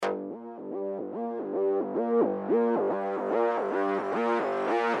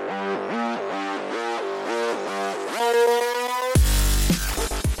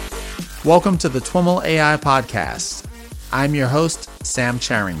Welcome to the TWIML AI Podcast. I'm your host, Sam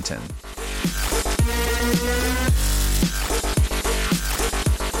Charrington.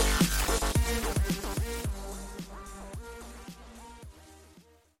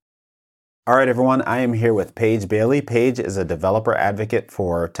 All right, everyone, I am here with Paige Bailey. Paige is a developer advocate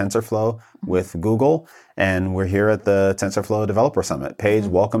for TensorFlow with Google, and we're here at the TensorFlow Developer Summit. Paige,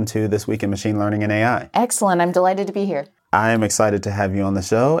 welcome to This Week in Machine Learning and AI. Excellent. I'm delighted to be here. I am excited to have you on the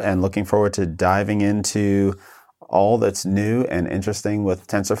show and looking forward to diving into all that's new and interesting with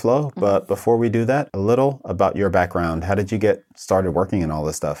TensorFlow. But before we do that, a little about your background. How did you get started working in all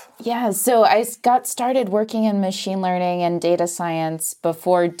this stuff? Yeah, so I got started working in machine learning and data science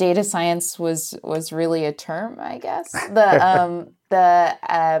before data science was really a term, I guess. My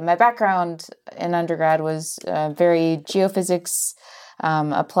background in undergrad was very geophysics,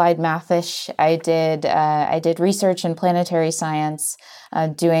 applied mathish. I did research in planetary science,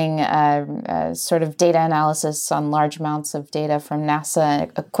 doing sort of data analysis on large amounts of data from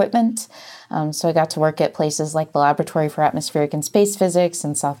NASA equipment. So I got to work at places like the Laboratory for Atmospheric and Space Physics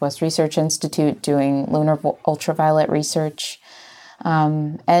and Southwest Research Institute doing lunar ultraviolet research.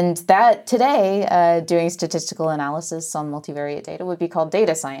 And that today, doing statistical analysis on multivariate data would be called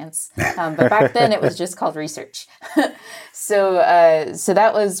data science. But back then it was just called research. So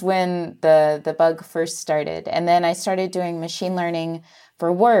that was when the bug first started. And then I started doing machine learning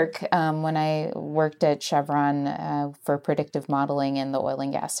for work when I worked at Chevron for predictive modeling in the oil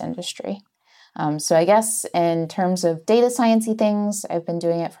and gas industry. So I guess in terms of data sciencey things, I've been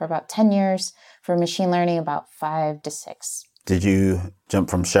doing it for about 10 years. For machine learning, about 5 to 6. Did you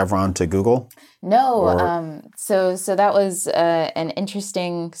jump from Chevron to Google? No. So that was an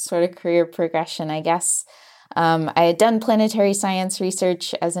interesting sort of career progression, I guess. I had done planetary science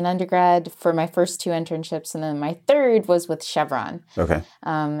research as an undergrad for my first 2 internships, and then my third was with Chevron. Okay.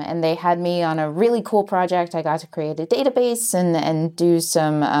 And they had me on a really cool project. I got to create a database and do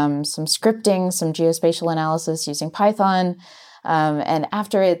some scripting, some geospatial analysis using Python. And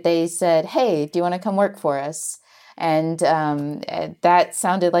after it, they said, "Hey, do you want to come work for us?" And that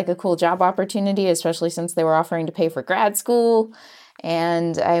sounded like a cool job opportunity, especially since they were offering to pay for grad school.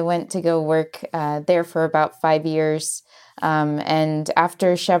 And I went to go work there for about 5 years. And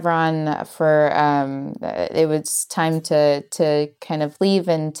after Chevron, it was time to kind of leave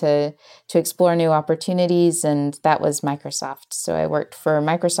and to explore new opportunities. And that was Microsoft. So I worked for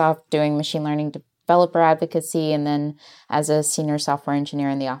Microsoft doing machine learning developer advocacy, and then as a senior software engineer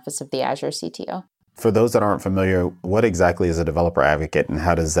in the office of the Azure CTO. For those that aren't familiar, what exactly is a developer advocate and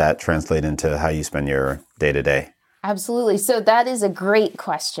how does that translate into how you spend your day-to-day? Absolutely. So that is a great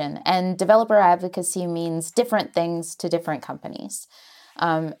question. And developer advocacy means different things to different companies.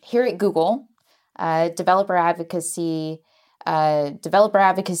 Here at Google, developer advocacy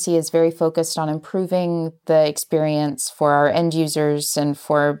is very focused on improving the experience for our end users and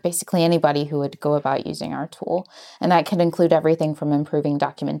for basically anybody who would go about using our tool. And that can include everything from improving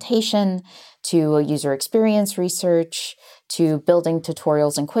documentation to user experience research, to building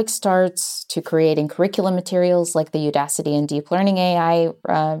tutorials and quick starts, to creating curriculum materials like the Udacity and Deep Learning AI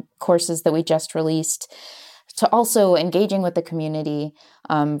courses that we just released, to also engaging with the community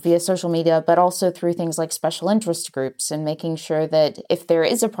via social media, but also through things like special interest groups and making sure that if there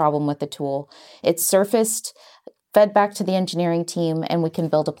is a problem with the tool, it's surfaced, fed back to the engineering team, and we can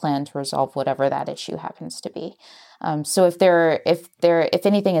build a plan to resolve whatever that issue happens to be. So if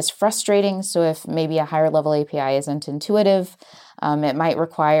anything is frustrating, so if maybe a higher level API isn't intuitive, it might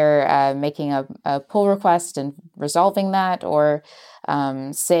require making a pull request and resolving that, or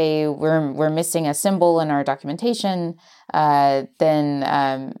say we're missing a symbol in our documentation,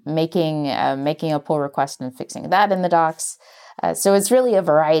 then making a pull request and fixing that in the docs. So it's really a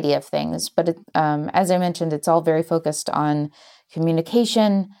variety of things, but as I mentioned, it's all very focused on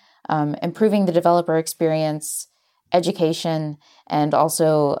communication, improving the developer experience, education, and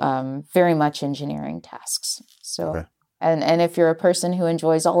also very much engineering tasks. So, okay. and if you're a person who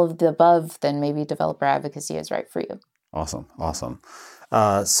enjoys all of the above, then maybe developer advocacy is right for you. Awesome.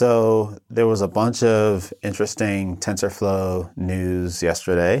 So there was a bunch of interesting TensorFlow news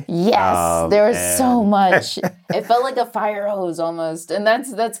yesterday. Yes, there was so much. It felt like a fire hose almost. And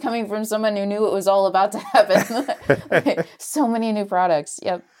that's coming from someone who knew it was all about to happen. So many new products.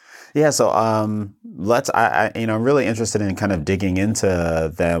 Yep. Yeah, so I'm really interested in kind of digging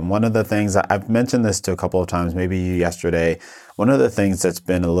into them. One of the things, I've mentioned this to a couple of times, maybe yesterday, one of the things that's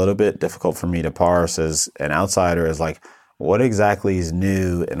been a little bit difficult for me to parse as an outsider is like, what exactly is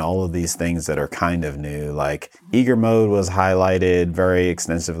new in all of these things that are kind of new? Like eager mode was highlighted very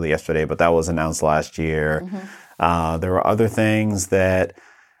extensively yesterday, but that was announced last year. Mm-hmm. There were other things that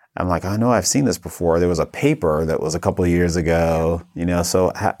I'm like, I know I've seen this before. There was a paper that was a couple of years ago,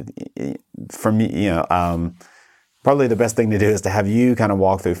 so for me, probably the best thing to do is to have you kind of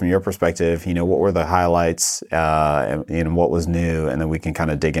walk through from your perspective, what were the highlights, and what was new, and then we can kind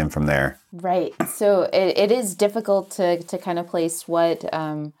of dig in from there. Right. So it is difficult to kind of place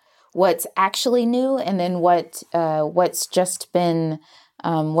what's actually new and then what's just been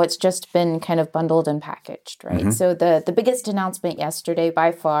kind of bundled and packaged, right? Mm-hmm. So the biggest announcement yesterday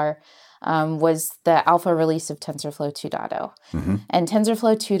by far was the alpha release of TensorFlow 2.0. Mm-hmm. And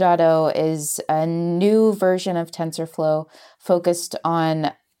TensorFlow 2.0 is a new version of TensorFlow focused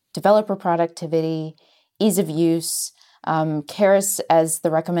on developer productivity, ease of use, Keras as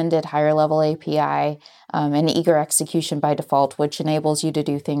the recommended higher level API, and eager execution by default, which enables you to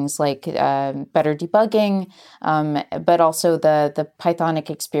do things like better debugging, but also the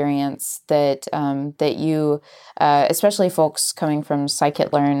Pythonic experience that you, especially folks coming from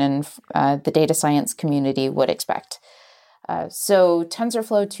scikit-learn and the data science community, would expect. So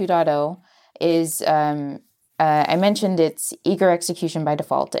TensorFlow 2.0 is I mentioned it's eager execution by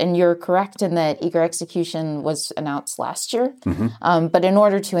default, and you're correct in that eager execution was announced last year. Mm-hmm. But in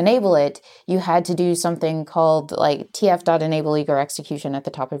order to enable it, you had to do something called like tf.enable eager execution at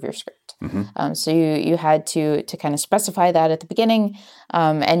the top of your script. Mm-hmm. So you had to kind of specify that at the beginning,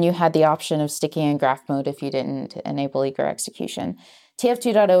 and you had the option of sticking in graph mode if you didn't enable eager execution.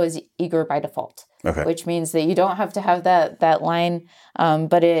 TF 2.0 is eager by default. Okay. Which means that you don't have to have that line,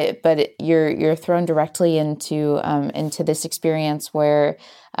 but you're thrown directly into this experience where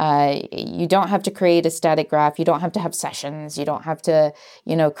you don't have to create a static graph, you don't have to have sessions, you don't have to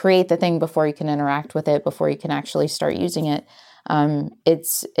create the thing before you can interact with it, before you can actually start using it.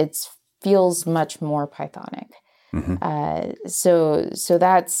 It feels much more Pythonic. Mm-hmm. So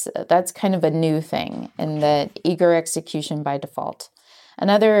that's kind of a new thing in that eager execution by default.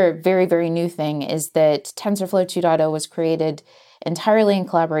 Another very, very new thing is that TensorFlow 2.0 was created entirely in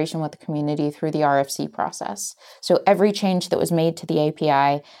collaboration with the community through the RFC process. So every change that was made to the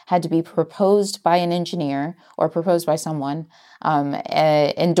API had to be proposed by an engineer or proposed by someone,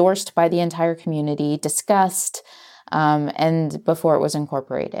 endorsed by the entire community, discussed, and before it was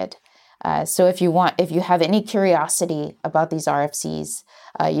incorporated. So if you have any curiosity about these RFCs,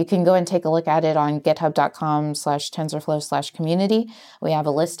 you can go and take a look at it on github.com/tensorflow/community. We have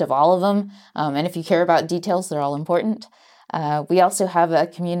a list of all of them. And if you care about details, they're all important. We also have a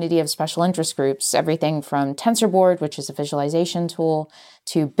community of special interest groups, everything from TensorBoard, which is a visualization tool,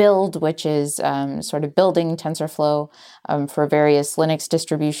 to Build, which is sort of building TensorFlow for various Linux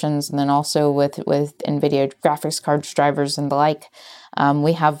distributions, and then also with NVIDIA graphics card drivers and the like.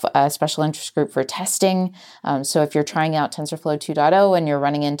 We have a special interest group for testing. So if you're trying out TensorFlow 2.0 and you're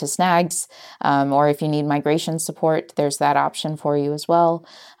running into snags, or if you need migration support, there's that option for you as well.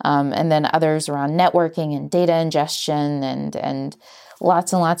 And then others around networking and data ingestion and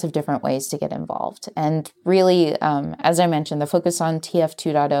lots and lots of different ways to get involved. And really, as I mentioned, the focus on TF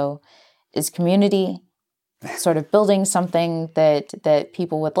 2.0 is community, sort of building something that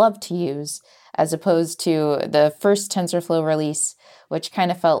people would love to use, as opposed to the first TensorFlow release, which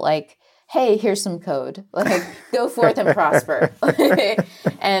kind of felt like, hey, here's some code, like go forth and prosper,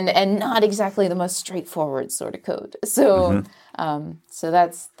 and not exactly the most straightforward sort of code. So, so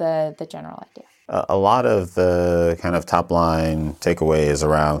that's the general idea. A lot of the kind of top line takeaways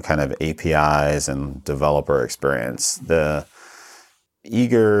around kind of APIs and developer experience. The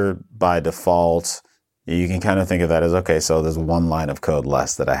eager by default, you can kind of think of that as, okay, so there's one line of code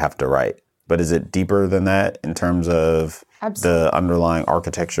less that I have to write. But is it deeper than that in terms of Absolutely. The underlying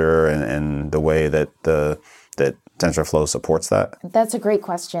architecture and the way that that TensorFlow supports that? That's a great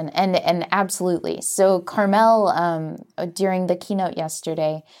question, and absolutely. So Carmel, during the keynote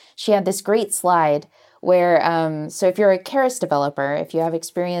yesterday, she had this great slide where, so if you're a Keras developer, if you have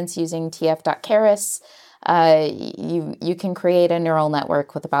experience using tf.keras, you can create a neural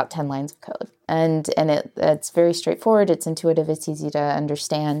network with about 10 lines of code, and it's very straightforward. It's intuitive. It's easy to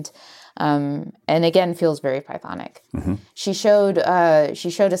understand. And again, feels very Pythonic. Mm-hmm. She showed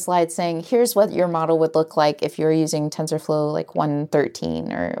a slide saying, here's what your model would look like if you're using TensorFlow like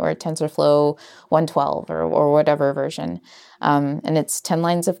 113 or TensorFlow 112 or whatever version. And it's 10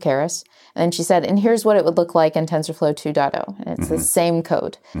 lines of Keras. And then she said, and here's what it would look like in TensorFlow 2.0. And it's the same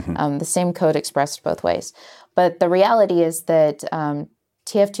code, the same code expressed both ways. But the reality is that TF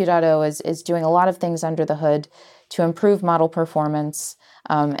 2.0 is doing a lot of things under the hood to improve model performance,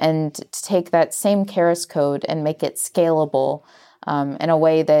 and to take that same Keras code and make it scalable in a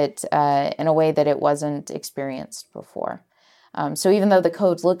way that it wasn't experienced before. So even though the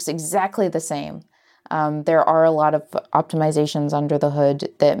code looks exactly the same, There are a lot of optimizations under the hood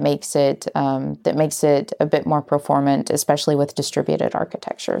that makes it a bit more performant, especially with distributed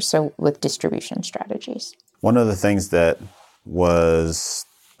architecture. So with distribution strategies. One of the things that was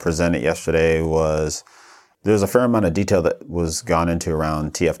presented yesterday was there's a fair amount of detail that was gone into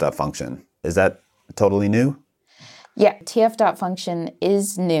around TF.function. Is that totally new? Yeah, TF.function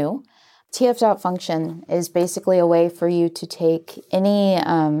is new. TF.function is basically a way for you to take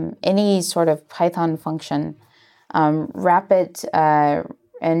any sort of Python function, wrap it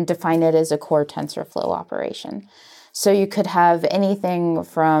and define it as a core TensorFlow operation. So you could have anything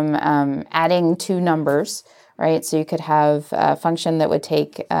from adding two numbers, right? So you could have a function that would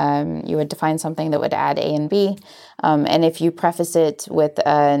take, you would define something that would add A and B. And if you preface it with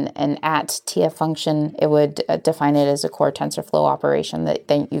an at TF function, it would define it as a core TensorFlow operation that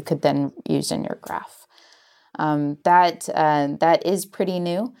then you could then use in your graph. That is pretty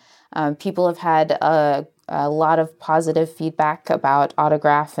new. People have had a lot of positive feedback about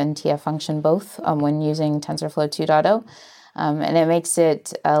Autograph and TF function both when using TensorFlow 2.0. And it makes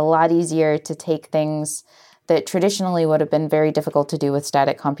it a lot easier to take things that traditionally would have been very difficult to do with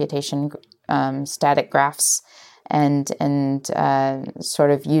static computation, static graphs, and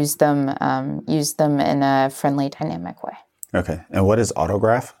sort of use them in a friendly, dynamic way. Okay. And what is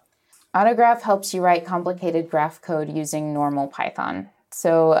Autograph? Autograph helps you write complicated graph code using normal Python.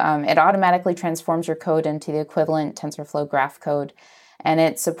 So it automatically transforms your code into the equivalent TensorFlow graph code, and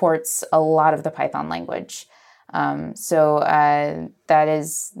it supports a lot of the Python language. That's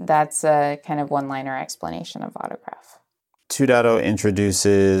a kind of one-liner explanation of Autograph. 2.0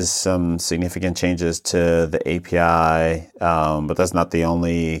 introduces some significant changes to the API, but that's not the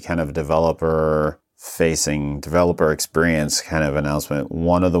only kind of developer experience kind of announcement.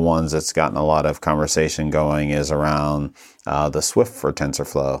 One of the ones that's gotten a lot of conversation going is around the Swift for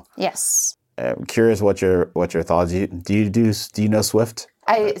TensorFlow. Yes. I'm curious what your thoughts. Do you know Swift?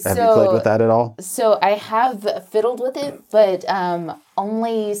 Have you played with that at all? So I have fiddled with it, but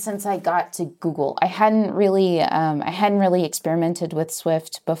only since I got to Google. I hadn't really experimented with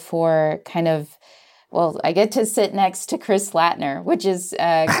Swift before. I get to sit next to Chris Lattner, which is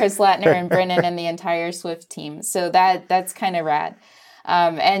Chris Lattner and Brennan and the entire Swift team. So that's kind of rad.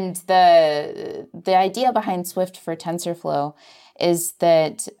 And the idea behind Swift for TensorFlow is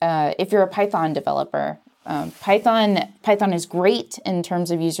that if you're a Python developer, Python is great in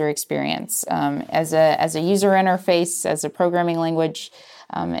terms of user experience. As a user interface, as a programming language,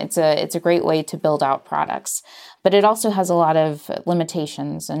 it's a great way to build out products. But it also has a lot of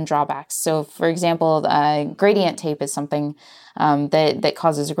limitations and drawbacks. So, for example, gradient tape is something that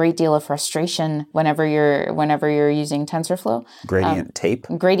causes a great deal of frustration whenever you're using TensorFlow. Gradient tape.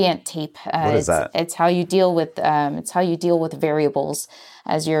 Gradient tape. What is that? It's how you deal with variables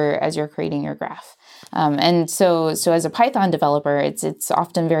as you're creating your graph. And so as a Python developer, it's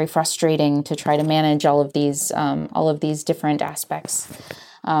often very frustrating to try to manage all of these different aspects.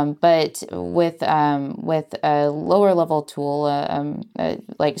 But with a lower level tool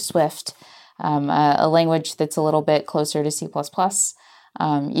like Swift, a language that's a little bit closer to C++,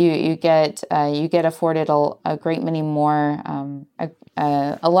 you get afforded a great many more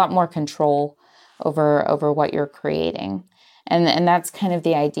a lot more control over what you're creating. And that's kind of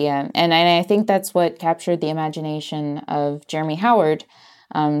the idea. And I think that's what captured the imagination of Jeremy Howard.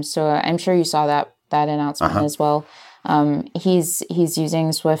 So I'm sure you saw that announcement as well. He's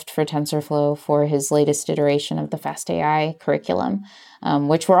using Swift for TensorFlow for his latest iteration of the FastAI curriculum,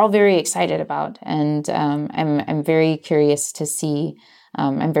 which we're all very excited about. And I'm very curious to see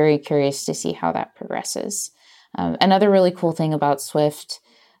how that progresses. Another really cool thing about Swift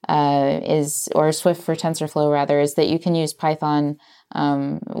Swift for TensorFlow rather, is that you can use Python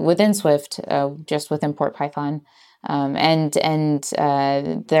within Swift just with import Python. And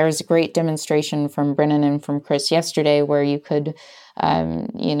there's a great demonstration from Brennan and from Chris yesterday where you could,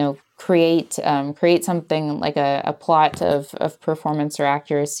 create something like a plot of performance or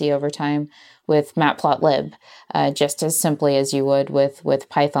accuracy over time with matplotlib, just as simply as you would with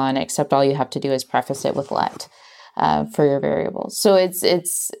Python, except all you have to do is preface it with let for your variables. So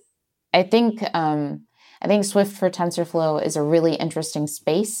I think Swift for TensorFlow is a really interesting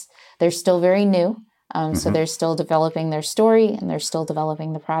space. They're still very new. So they're still developing their story and they're still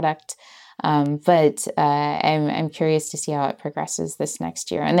developing the product. But I'm curious to see how it progresses this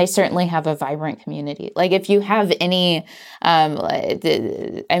next year. And they certainly have a vibrant community. Like if you have any,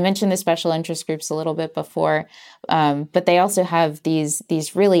 I mentioned the special interest groups a little bit before, but they also have these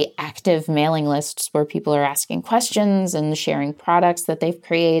really active mailing lists where people are asking questions and sharing products that they've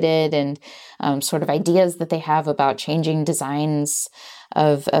created and sort of ideas that they have about changing designs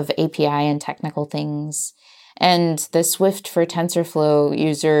of API and technical things. And the Swift for TensorFlow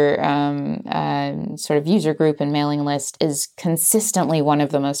user sort of user group and mailing list is consistently one of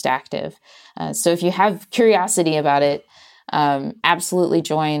the most active. So if you have curiosity about it, absolutely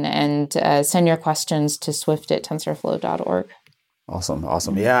join and send your questions to swift@tensorflow.org.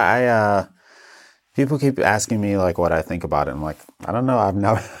 Awesome. Yeah, people keep asking me like what I think about it. I'm like, I don't know. I've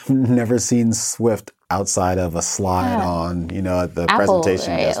never seen Swift outside of a slide on, the Apple,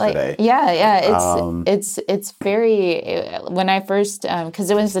 presentation right? yesterday. It's very, when I first, because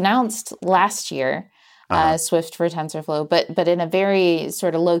it was announced last year, Swift for TensorFlow, but in a very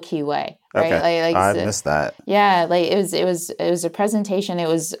sort of low key way, right? Okay. I missed that. Yeah, like it was a presentation. It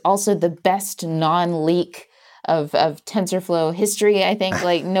was also the best non-leak of TensorFlow history. I think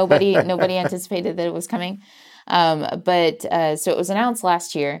like nobody anticipated that it was coming, but so it was announced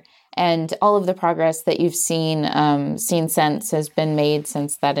last year. And all of the progress that you've seen since has been made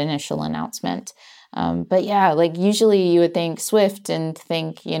since that initial announcement. But yeah, like usually you would think Swift and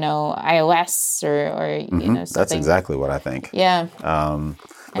think, iOS or something. That's exactly what I think. Yeah.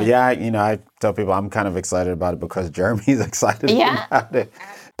 But yeah, I tell people I'm kind of excited about it because Jeremy's excited about it.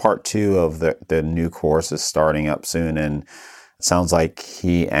 Part 2 of the new course is starting up soon, and it sounds like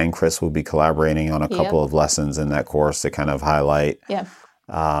he and Chris will be collaborating on a couple of lessons in that course to kind of highlight. Yeah.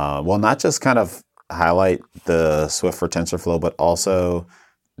 Not just kind of highlight the Swift for TensorFlow, but also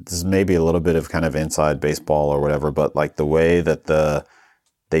this is maybe a little bit of kind of inside baseball or whatever, but like the way that the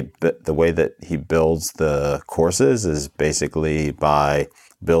way that he builds the courses is basically by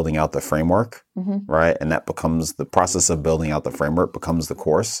building out the framework, right? And that becomes the process of building out the framework becomes the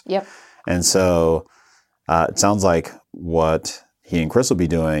course. Yep. And so it sounds like what he and Chris will be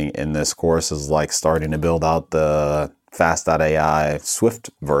doing in this course is like starting to build out the Fast.ai Swift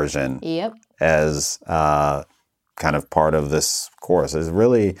version as kind of part of this course. It's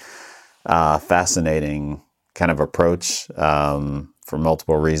really fascinating kind of approach for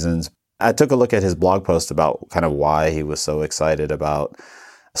multiple reasons. I took a look at his blog post about kind of why he was so excited about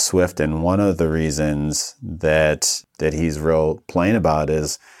Swift, and one of the reasons that he's real plain about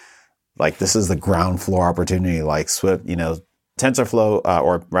is like this is the ground floor opportunity. Like Swift, TensorFlow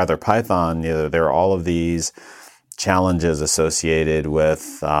or rather Python, there are all of these challenges associated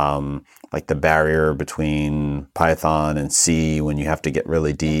with like the barrier between Python and C when you have to get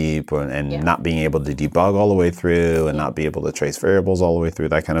really deep and not being able to debug all the way through and not be able to trace variables all the way through,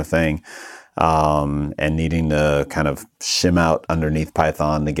 that kind of thing. And needing to kind of shim out underneath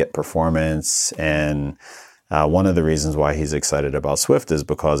Python to get performance. And one of the reasons why he's excited about Swift is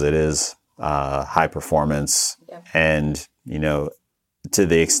because it is high performance. And, to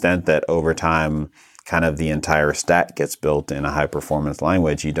the extent that over time, kind of the entire stack gets built in a high performance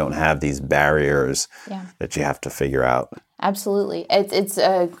language, you don't have these barriers that you have to figure out. Absolutely. It's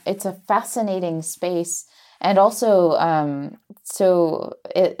a fascinating space. And also,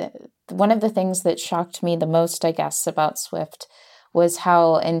 one of the things that shocked me the most, I guess, about Swift was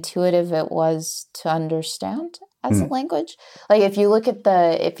how intuitive it was to understand as a language. Like if you look at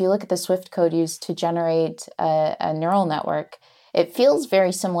the Swift code used to generate a neural network, it feels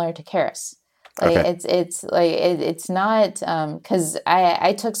very similar to Keras. Like it's not because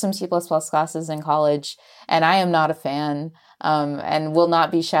I took some C++ classes in college, and I am not a fan. And will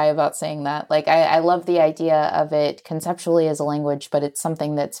not be shy about saying that. Like, I love the idea of it conceptually as a language, but it's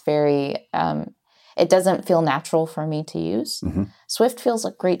something that's very, it doesn't feel natural for me to use. Swift feels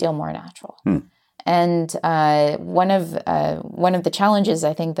a great deal more natural. And one of the challenges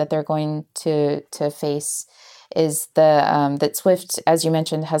I think that they're going to face is that Swift, as you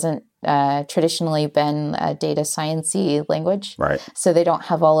mentioned, hasn't traditionally been a data science-y language. Right. So they don't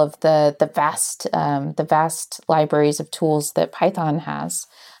have all of the vast libraries of tools that Python has.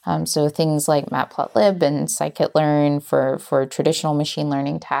 So things like Matplotlib and scikit-learn for traditional machine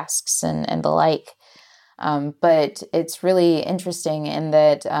learning tasks and the like. But it's really interesting in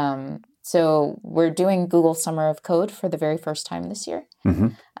that so we're doing Google Summer of Code for the very first time this year.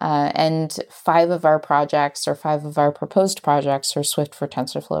 And 5 of our proposed projects are Swift for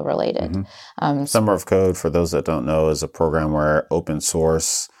TensorFlow related. Summer of Code, for those that don't know, is a program where open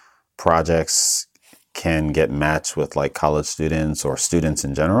source projects can get matched with like college students or students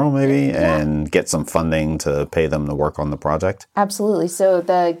in general, maybe, and get some funding to pay them to work on the project? Absolutely. So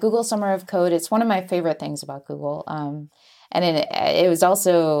the Google Summer of Code, it's one of my favorite things about Google. And it was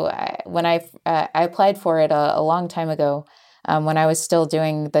also when I applied for it a long time ago, when I was still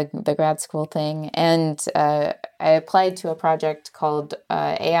doing the grad school thing, and I applied to a project called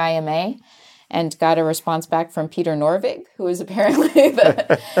AIMA, and got a response back from Peter Norvig, who was apparently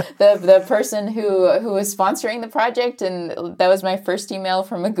the person who was sponsoring the project, and that was my first email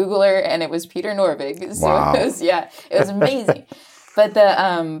from a Googler, and it was Peter Norvig. So wow. it was amazing. But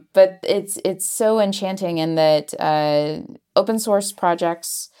it's so enchanting in that open source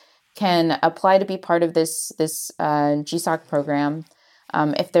projects can apply to be part of this GSOC program.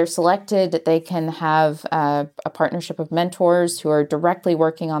 If they're selected, they can have a partnership of mentors who are directly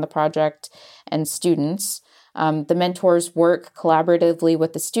working on the project and students. The mentors work collaboratively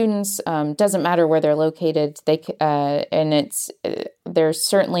with the students. Doesn't matter where they're located. They're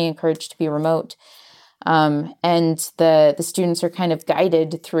certainly encouraged to be remote. And the students are kind of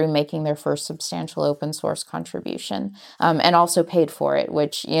guided through making their first substantial open source contribution, and also paid for it,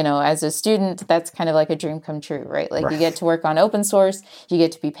 which, as a student, that's kind of like a dream come true, right? Like, right. You get to work on open source, you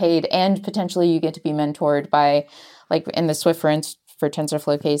get to be paid, and potentially you get to be mentored by, like in the Swift for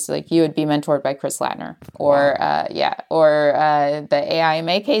TensorFlow case, like you would be mentored by Chris Latner, or the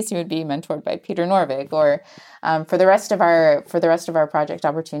AIMA case, you would be mentored by Peter Norvig, or for the rest of our project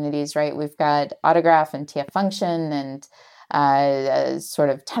opportunities, right? We've got Autograph and TF Function and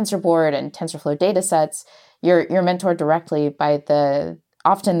sort of TensorBoard and TensorFlow datasets. You're mentored directly by the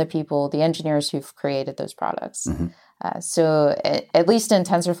engineers who've created those products. Mm-hmm. So at least in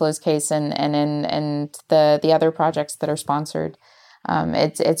TensorFlow's case and in the other projects that are sponsored,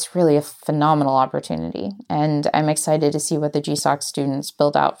 it's really a phenomenal opportunity, and I'm excited to see what the GSOC students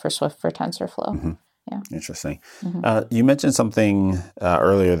build out for Swift for TensorFlow. Mm-hmm. Yeah. Interesting. Mm-hmm. You mentioned something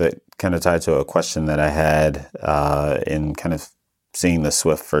earlier that kind of tied to a question that I had in kind of seeing the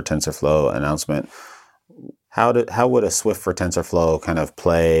Swift for TensorFlow announcement. How would a Swift for TensorFlow kind of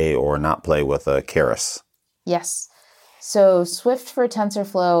play or not play with a Keras? Yes. So Swift for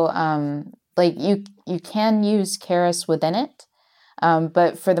TensorFlow, you can use Keras within it.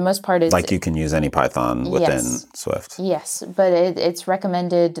 But for the most part, you can use any Python within Swift. Yes, but it's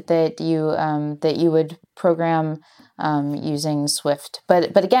recommended that you would program using Swift.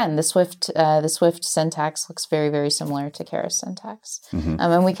 But again, the Swift syntax looks very, very similar to Keras syntax. Mm-hmm.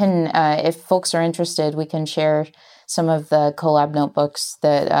 And we can, if folks are interested, we can share some of the Colab notebooks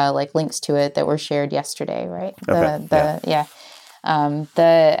that links to it that were shared yesterday. Right? Okay.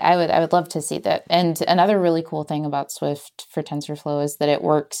 I would love to see that. And another really cool thing about Swift for TensorFlow is that it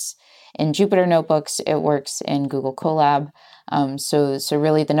works in Jupyter Notebooks, it works in Google Colab. So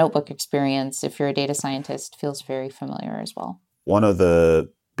really the notebook experience, if you're a data scientist, feels very familiar as well. One of the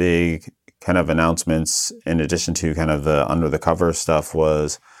big kind of announcements, in addition to kind of the under the cover stuff,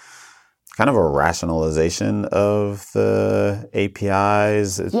 was kind of a rationalization of the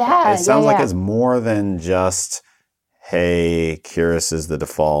APIs. It sounds like it's more than just, hey, Keras is the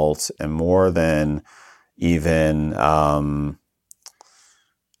default, and more than even, I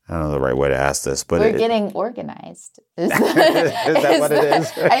don't know the right way to ask this, but we're getting organized. Is that what it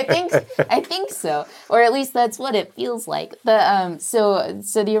is? I think so, or at least that's what it feels like. So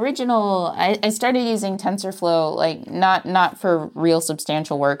the original, I started using TensorFlow not for real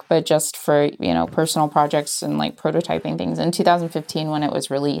substantial work, but just for personal projects and prototyping things in 2015 when it was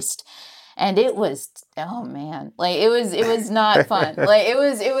released. And it was, oh man, it was not fun. It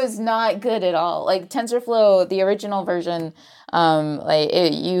was not good at all. TensorFlow, the original version,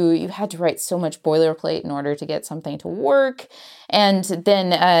 you had to write so much boilerplate in order to get something to work. And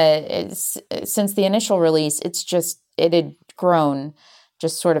then since the initial release, it had grown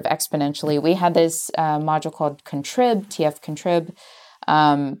just sort of exponentially. We had this module called Contrib, TF Contrib,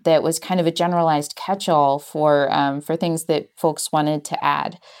 that was kind of a generalized catch-all for things that folks wanted to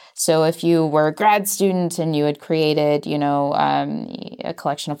add. So if you were a grad student and you had created, a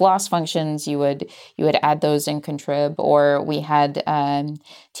collection of loss functions, you would add those in Contrib. Or we had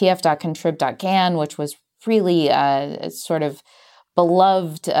tf.contrib.gan, which was really sort of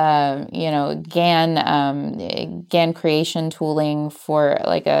beloved, GAN creation tooling for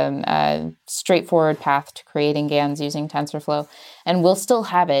a straightforward path to creating GANs using TensorFlow. And we'll still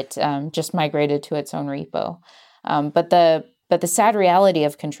have it, just migrated to its own repo. But the sad reality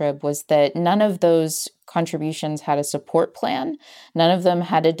of Contrib was that none of those contributions had a support plan. None of them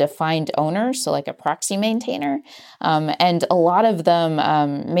had a defined owner, so like a proxy maintainer. And a lot of them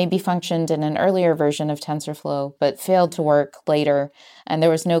maybe functioned in an earlier version of TensorFlow, but failed to work later. And there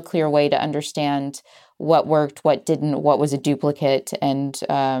was no clear way to understand what worked, what didn't, what was a duplicate, and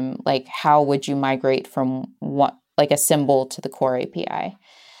like how would you migrate from what, like a symbol to the core API.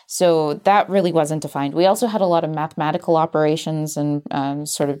 So that really wasn't defined. We also had a lot of mathematical operations and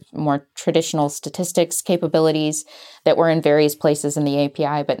sort of more traditional statistics capabilities that were in various places in the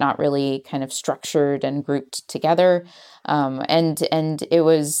API, but not really kind of structured and grouped together. And it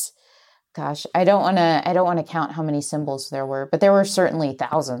was, gosh, I don't want to count how many symbols there were, but there were certainly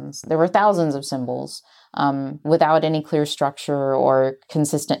thousands. There were thousands of symbols without any clear structure or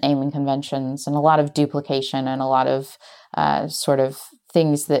consistent naming conventions, and a lot of duplication and a lot of sort of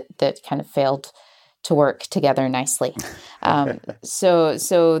things that kind of failed to work together nicely.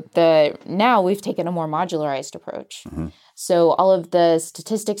 So now we've taken a more modularized approach. Mm-hmm. So all of the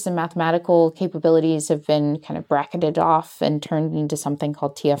statistics and mathematical capabilities have been kind of bracketed off and turned into something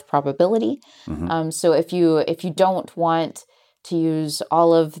called TF probability. Mm-hmm. So if you don't want to use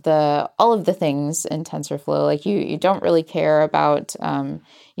all of the things in TensorFlow, like you don't really care about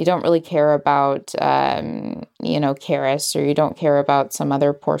Keras, or you don't care about some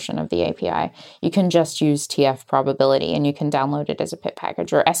other portion of the API. You can just use TF probability, and you can download it as a pip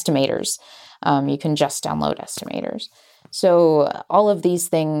package, or estimators. You can just download estimators. So all of these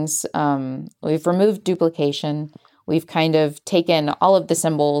things, we've removed duplication. We've kind of taken all of the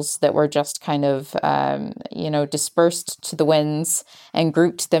symbols that were just kind of, dispersed to the winds and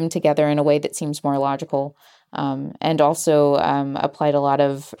grouped them together in a way that seems more logical. And also applied a lot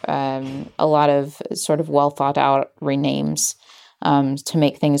of sort of well thought out renames to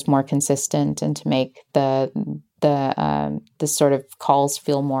make things more consistent and to make the sort of calls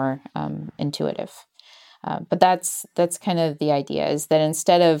feel more intuitive. But that's kind of the idea, is that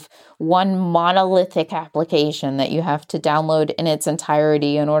instead of one monolithic application that you have to download in its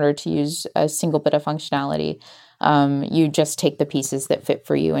entirety in order to use a single bit of functionality, you just take the pieces that fit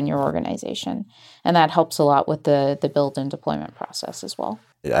for you and your organization. And that helps a lot with the build and deployment process as well.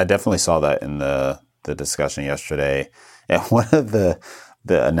 I definitely saw that in the discussion yesterday. And one of the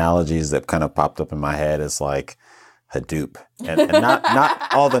analogies that kind of popped up in my head is like Hadoop, and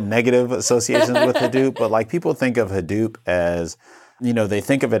not all the negative associations with Hadoop, but like people think of Hadoop as, they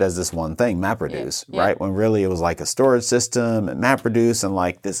think of it as this one thing, MapReduce, right? When really it was like a storage system and MapReduce and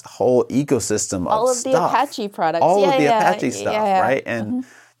like this whole ecosystem of stuff. All of the Apache products. All of the Apache stuff, right? And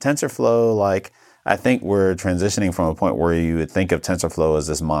TensorFlow, like, I think we're transitioning from a point where you would think of TensorFlow as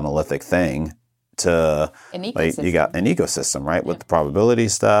this monolithic thing to like you got an ecosystem, right? With the probability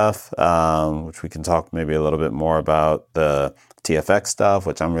stuff, which we can talk maybe a little bit more about, the TFX stuff,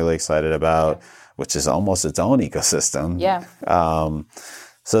 which I'm really excited about, which is almost its own ecosystem. Yeah.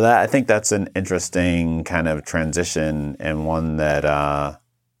 So that, I think that's an interesting kind of transition, and one that,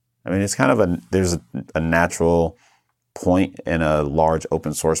 it's kind of there's a natural point in a large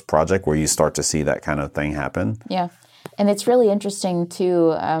open source project where you start to see that kind of thing happen. Yeah. And it's really interesting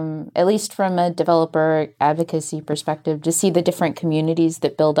too, at least from a developer advocacy perspective, to see the different communities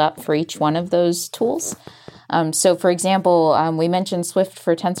that build up for each one of those tools. So for example, we mentioned Swift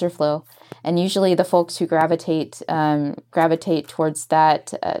for TensorFlow, and usually the folks who gravitate towards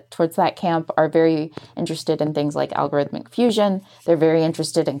that camp are very interested in things like algorithmic fusion. They're very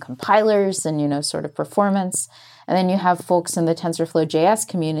interested in compilers and, sort of performance. And then you have folks in the TensorFlow JS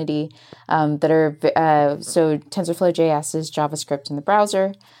community that are, so TensorFlow JS is JavaScript in the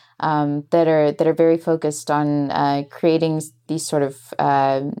browser, that are very focused on creating these sort of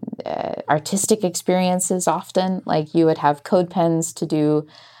artistic experiences often. Like you would have CodePens to do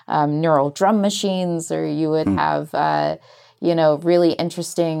neural drum machines, or you would have, really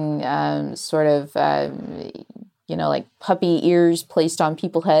interesting sort of like puppy ears placed on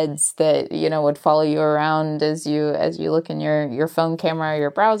people's heads that, would follow you around as you look in your phone camera or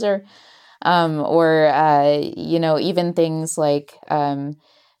your browser. Or even things like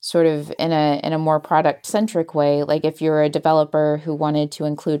sort of in a more product-centric way, like if you're a developer who wanted to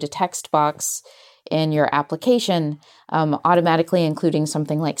include a text box in your application, automatically including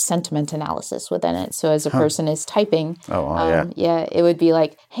something like sentiment analysis within it. So as a person is typing, it would be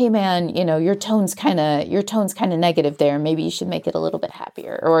like, hey man, your tone's kind of negative there. Maybe you should make it a little bit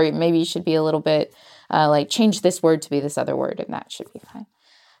happier, or maybe you should be a little bit like change this word to be this other word, and that should be fine.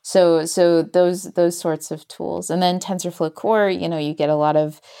 So those sorts of tools. And then TensorFlow Core, you get a lot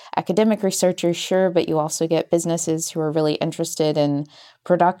of academic researchers, sure, but you also get businesses who are really interested in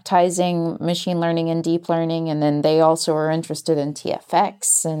productizing machine learning and deep learning. And then they also are interested in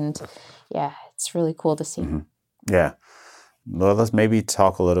TFX. And it's really cool to see. Yeah. Well, let's maybe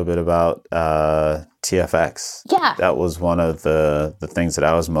talk a little bit about TFX. Yeah. That was one of the things that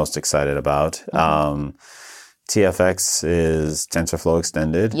I was most excited about. TFX is TensorFlow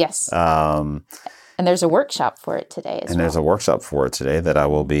Extended. Yes. And there's a workshop for it today as well. And there's a workshop for it today that I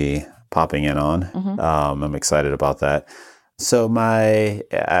will be popping in on. I'm excited about that. So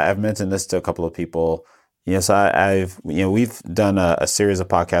I've mentioned this to a couple of people. We've done a series of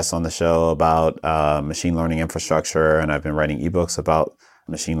podcasts on the show about machine learning infrastructure, and I've been writing ebooks about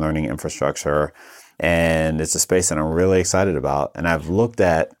machine learning infrastructure, and it's a space that I'm really excited about. And I've looked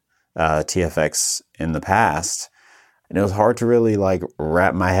at TFX in the past, and it was hard to really like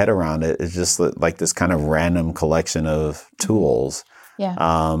wrap my head around it. It's just like this kind of random collection of tools. Yeah.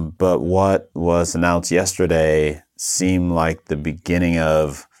 But what was announced yesterday seemed like the beginning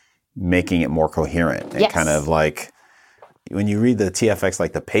of making it more coherent and kind of like when you read the TFX,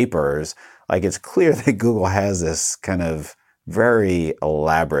 like the papers, like it's clear that Google has this kind of very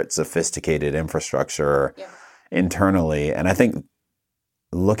elaborate, sophisticated infrastructure internally. And I think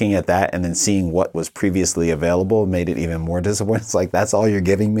looking at that and then seeing what was previously available made it even more disappointing. It's like, that's all you're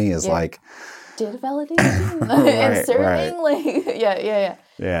giving me is like data validation and serving. Like,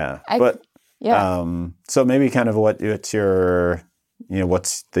 yeah. So maybe kind of what's your,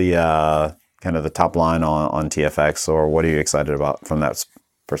 what's the kind of the top line on TFX, or what are you excited about from that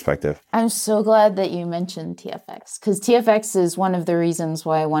perspective? I'm so glad that you mentioned TFX, because TFX is one of the reasons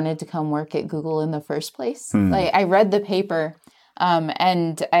why I wanted to come work at Google in the first place. Like, I read the paper,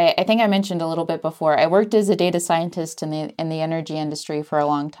 and I think I mentioned a little bit before, I worked as a data scientist in the energy industry for a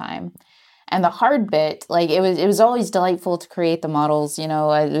long time. And the hard bit, like it was always delightful to create the models. It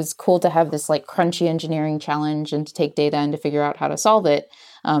was cool to have this like crunchy engineering challenge and to take data and to figure out how to solve it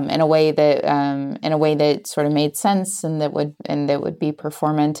in a way that sort of made sense and that would be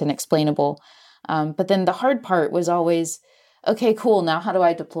performant and explainable. But then the hard part was always, okay, cool. Now how do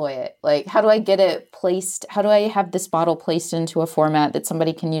I deploy it? Like, how do I get it placed? How do I have this model placed into a format that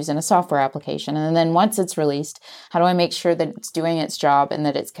somebody can use in a software application? And then once it's released, how do I make sure that it's doing its job and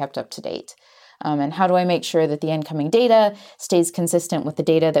that it's kept up to date? And how do I make sure that the incoming data stays consistent with the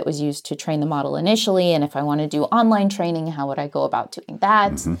data that was used to train the model initially? And if I want to do online training, how would I go about doing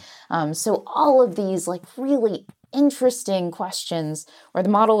that? So all of these like really interesting questions where the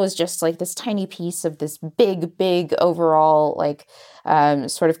model was just like this tiny piece of this big overall like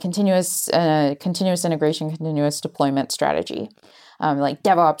sort of continuous integration, continuous deployment strategy, like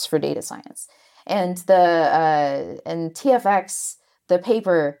DevOps for data science. And and TFX, the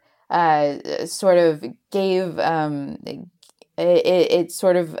paper, sort of gave it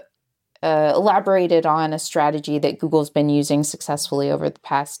sort of elaborated on a strategy that Google's been using successfully over the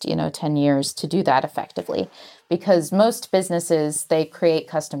past 10 years to do that effectively. Because most businesses, they create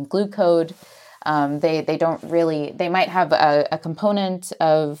custom glue code. They don't really, they might have a component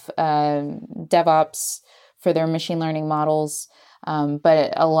of DevOps for their machine learning models,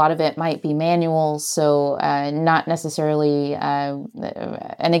 but a lot of it might be manual. So not necessarily,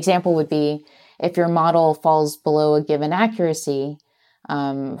 an example would be if your model falls below a given accuracy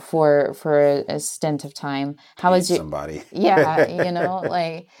for a stint of time, how is your somebody?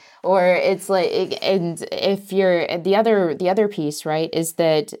 Like, or it's like, and if you're the other piece, right, is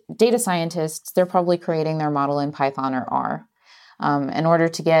that data scientists, they're probably creating their model in Python or R. In order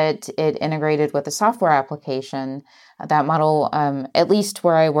to get it integrated with a software application, that model, at least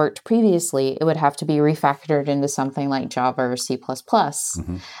where I worked previously, it would have to be refactored into something like Java or C++,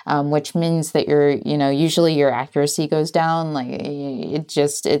 which means that usually your accuracy goes down. Like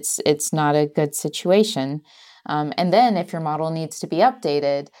it's not a good situation. And then if your model needs to be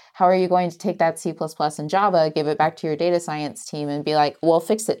updated, how are you going to take that C++ and Java, give it back to your data science team and be like, well,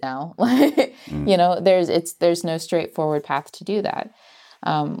 fix it now? There's no straightforward path to do that.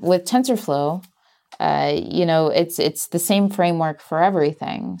 With TensorFlow, it's the same framework for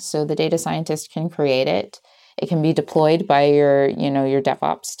everything. So the data scientist can create it. It can be deployed by your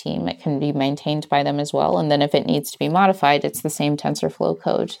DevOps team. It can be maintained by them as well. And then if it needs to be modified, it's the same TensorFlow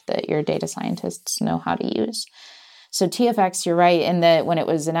code that your data scientists know how to use. So TFX, you're right, in that when it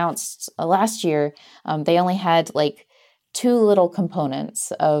was announced last year, they only had like two little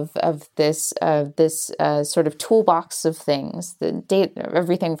components of this sort of toolbox of things.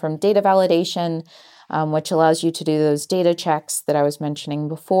 Everything from data validation, which allows you to do those data checks that I was mentioning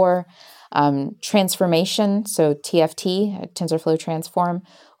before. Transformation, so TFT, TensorFlow Transform,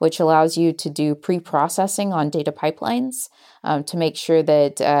 which allows you to do pre-processing on data pipelines to make sure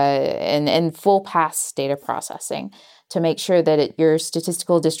that, and full pass data processing, to make sure that your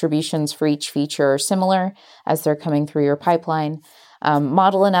statistical distributions for each feature are similar as they're coming through your pipeline.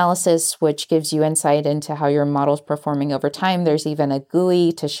 model analysis, which gives you insight into how your model's performing over time. There's even a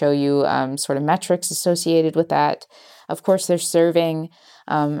GUI to show you sort of metrics associated with that. Of course, there's serving.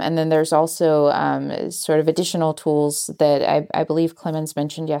 And then there's also sort of additional tools that I believe Clemens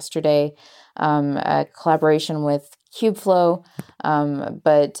mentioned yesterday, a collaboration with Kubeflow,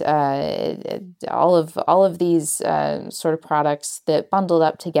 but all of these sort of products that bundled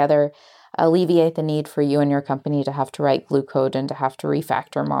up together alleviate the need for you and your company to have to write glue code and to have to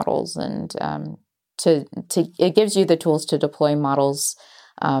refactor models, and it gives you the tools to deploy models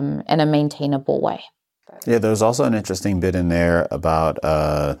in a maintainable way. Yeah, there's also an interesting bit in there about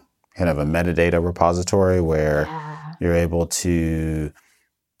kind of a metadata repository where you're able to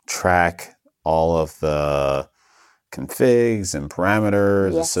track all of the configs and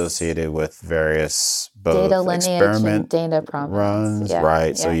parameters associated with various both data lineage experiment and data promise runs,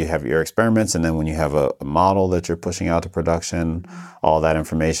 right? So you have your experiments, and then when you have a model that you're pushing out to production, all that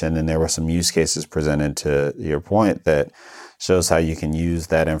information. And there were some use cases presented, to your point, that shows how you can use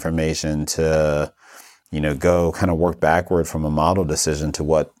that information to, go kind of work backward from a model decision to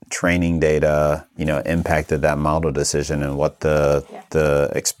what training data, impacted that model decision, and what the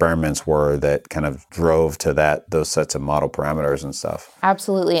experiments were that kind of drove to those sets of model parameters and stuff.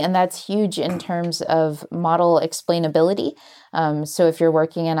 Absolutely. And that's huge in terms of model explainability. So if you're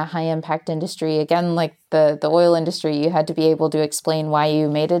working in a high impact industry, again, like the oil industry, you had to be able to explain why you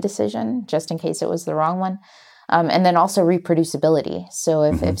made a decision just in case it was the wrong one. And then also reproducibility. So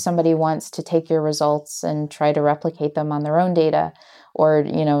if somebody wants to take your results and try to replicate them on their own data, or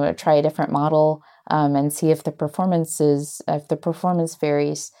try a different model and see if the performance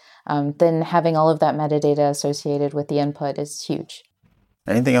varies, then having all of that metadata associated with the input is huge.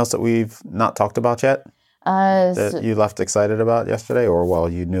 Anything else that we've not talked about yet that you left excited about yesterday, or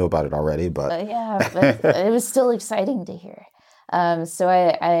you knew about it already, but but it was still exciting to hear. So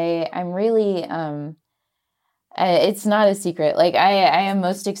I'm really. It's not a secret. Like I am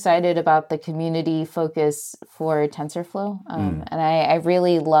most excited about the community focus for TensorFlow, and I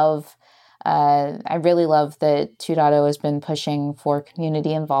really love that 2.0 has been pushing for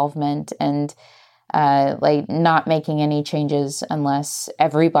community involvement and not making any changes unless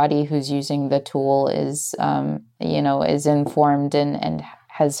everybody who's using the tool is informed and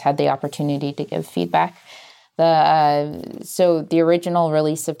has had the opportunity to give feedback. So the original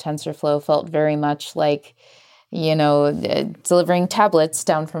release of TensorFlow felt very much like delivering tablets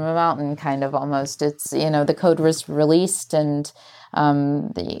down from a mountain, kind of almost. It's, the code was released, and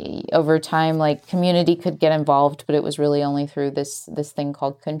over time, community could get involved, but it was really only through this thing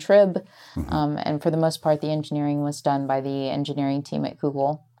called Contrib. And for the most part, the engineering was done by the engineering team at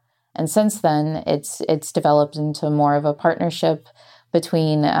Google. And since then, it's developed into more of a partnership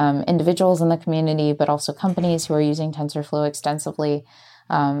between individuals in the community, but also companies who are using TensorFlow extensively,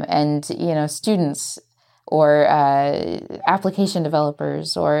 and students, or application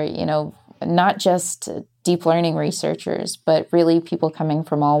developers, or, not just deep learning researchers, but really people coming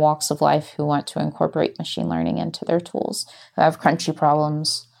from all walks of life who want to incorporate machine learning into their tools, who have crunchy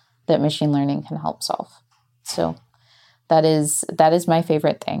problems that machine learning can help solve. So that is my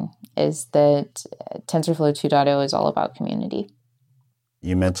favorite thing, is that TensorFlow 2.0 is all about community.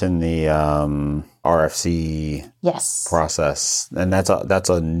 You mentioned the RFC process, and that's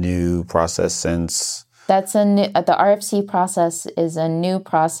a new process since... The RFC process is a new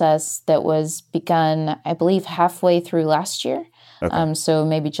process that was begun, I believe, halfway through last year. Okay. So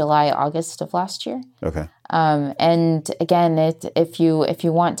maybe July, August of last year. Okay. And again, if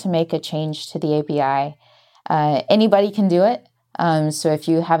you want to make a change to the API, anybody can do it. So if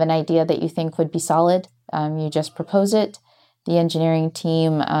you have an idea that you think would be solid, you just propose it. The engineering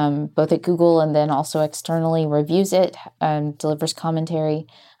team, both at Google and then also externally, reviews it, delivers commentary.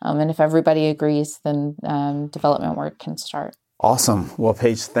 And if everybody agrees, then development work can start. Awesome. Well,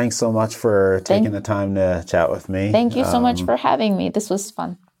 Paige, thanks so much for taking the time to chat with me. Thank you so much for having me. This was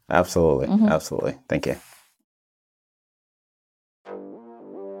fun. Absolutely. Absolutely. Thank you.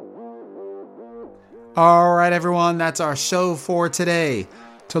 All right, everyone. That's our show for today.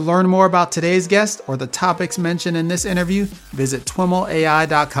 To learn more about today's guest or the topics mentioned in this interview, visit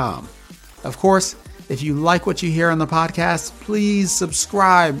twimlai.com. Of course, if you like what you hear on the podcast, please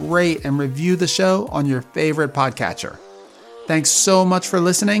subscribe, rate, and review the show on your favorite podcatcher. Thanks so much for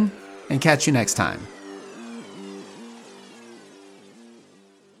listening, and catch you next time.